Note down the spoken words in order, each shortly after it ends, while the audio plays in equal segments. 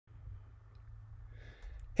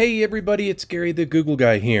Hey everybody, it's Gary the Google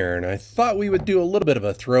Guy here, and I thought we would do a little bit of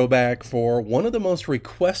a throwback for one of the most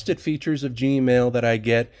requested features of Gmail that I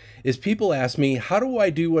get is people ask me, how do I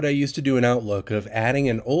do what I used to do in Outlook of adding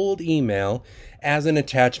an old email as an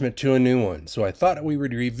attachment to a new one? So I thought we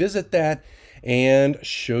would revisit that and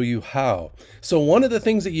show you how. So one of the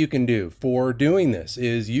things that you can do for doing this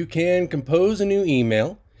is you can compose a new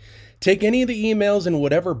email. Take any of the emails in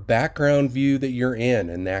whatever background view that you're in,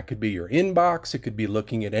 and that could be your inbox, it could be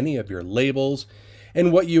looking at any of your labels,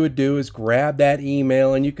 and what you would do is grab that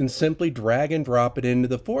email and you can simply drag and drop it into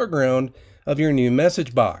the foreground of your new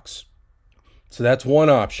message box. So that's one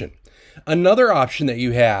option. Another option that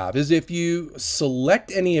you have is if you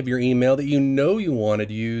select any of your email that you know you want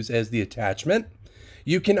to use as the attachment,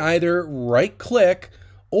 you can either right click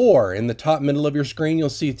or in the top middle of your screen, you'll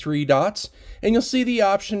see three dots and you'll see the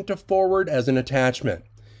option to forward as an attachment.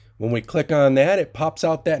 When we click on that, it pops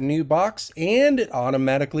out that new box and it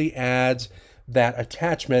automatically adds that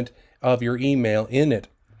attachment of your email in it.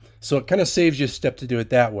 So it kind of saves you a step to do it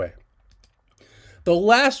that way. The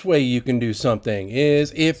last way you can do something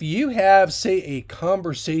is if you have, say, a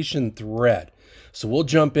conversation thread. So we'll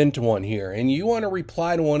jump into one here and you want to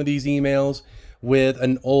reply to one of these emails with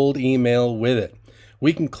an old email with it.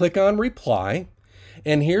 We can click on reply,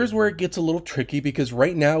 and here's where it gets a little tricky because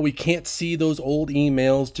right now we can't see those old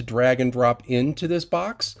emails to drag and drop into this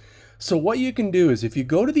box. So what you can do is if you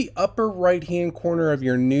go to the upper right hand corner of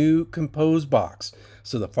your new compose box,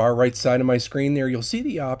 so the far right side of my screen there, you'll see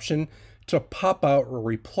the option to pop out a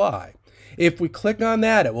reply. If we click on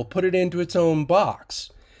that, it will put it into its own box.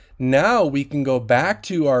 Now we can go back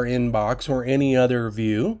to our inbox or any other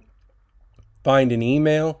view, find an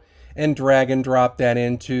email, and drag and drop that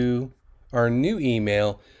into our new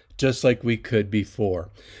email just like we could before.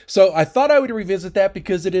 So I thought I would revisit that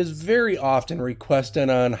because it is very often requested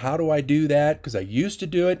on how do I do that, because I used to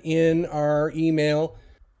do it in our email.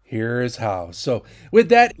 Here is how. So with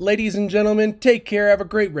that, ladies and gentlemen, take care. Have a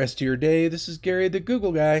great rest of your day. This is Gary the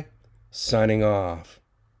Google Guy signing off.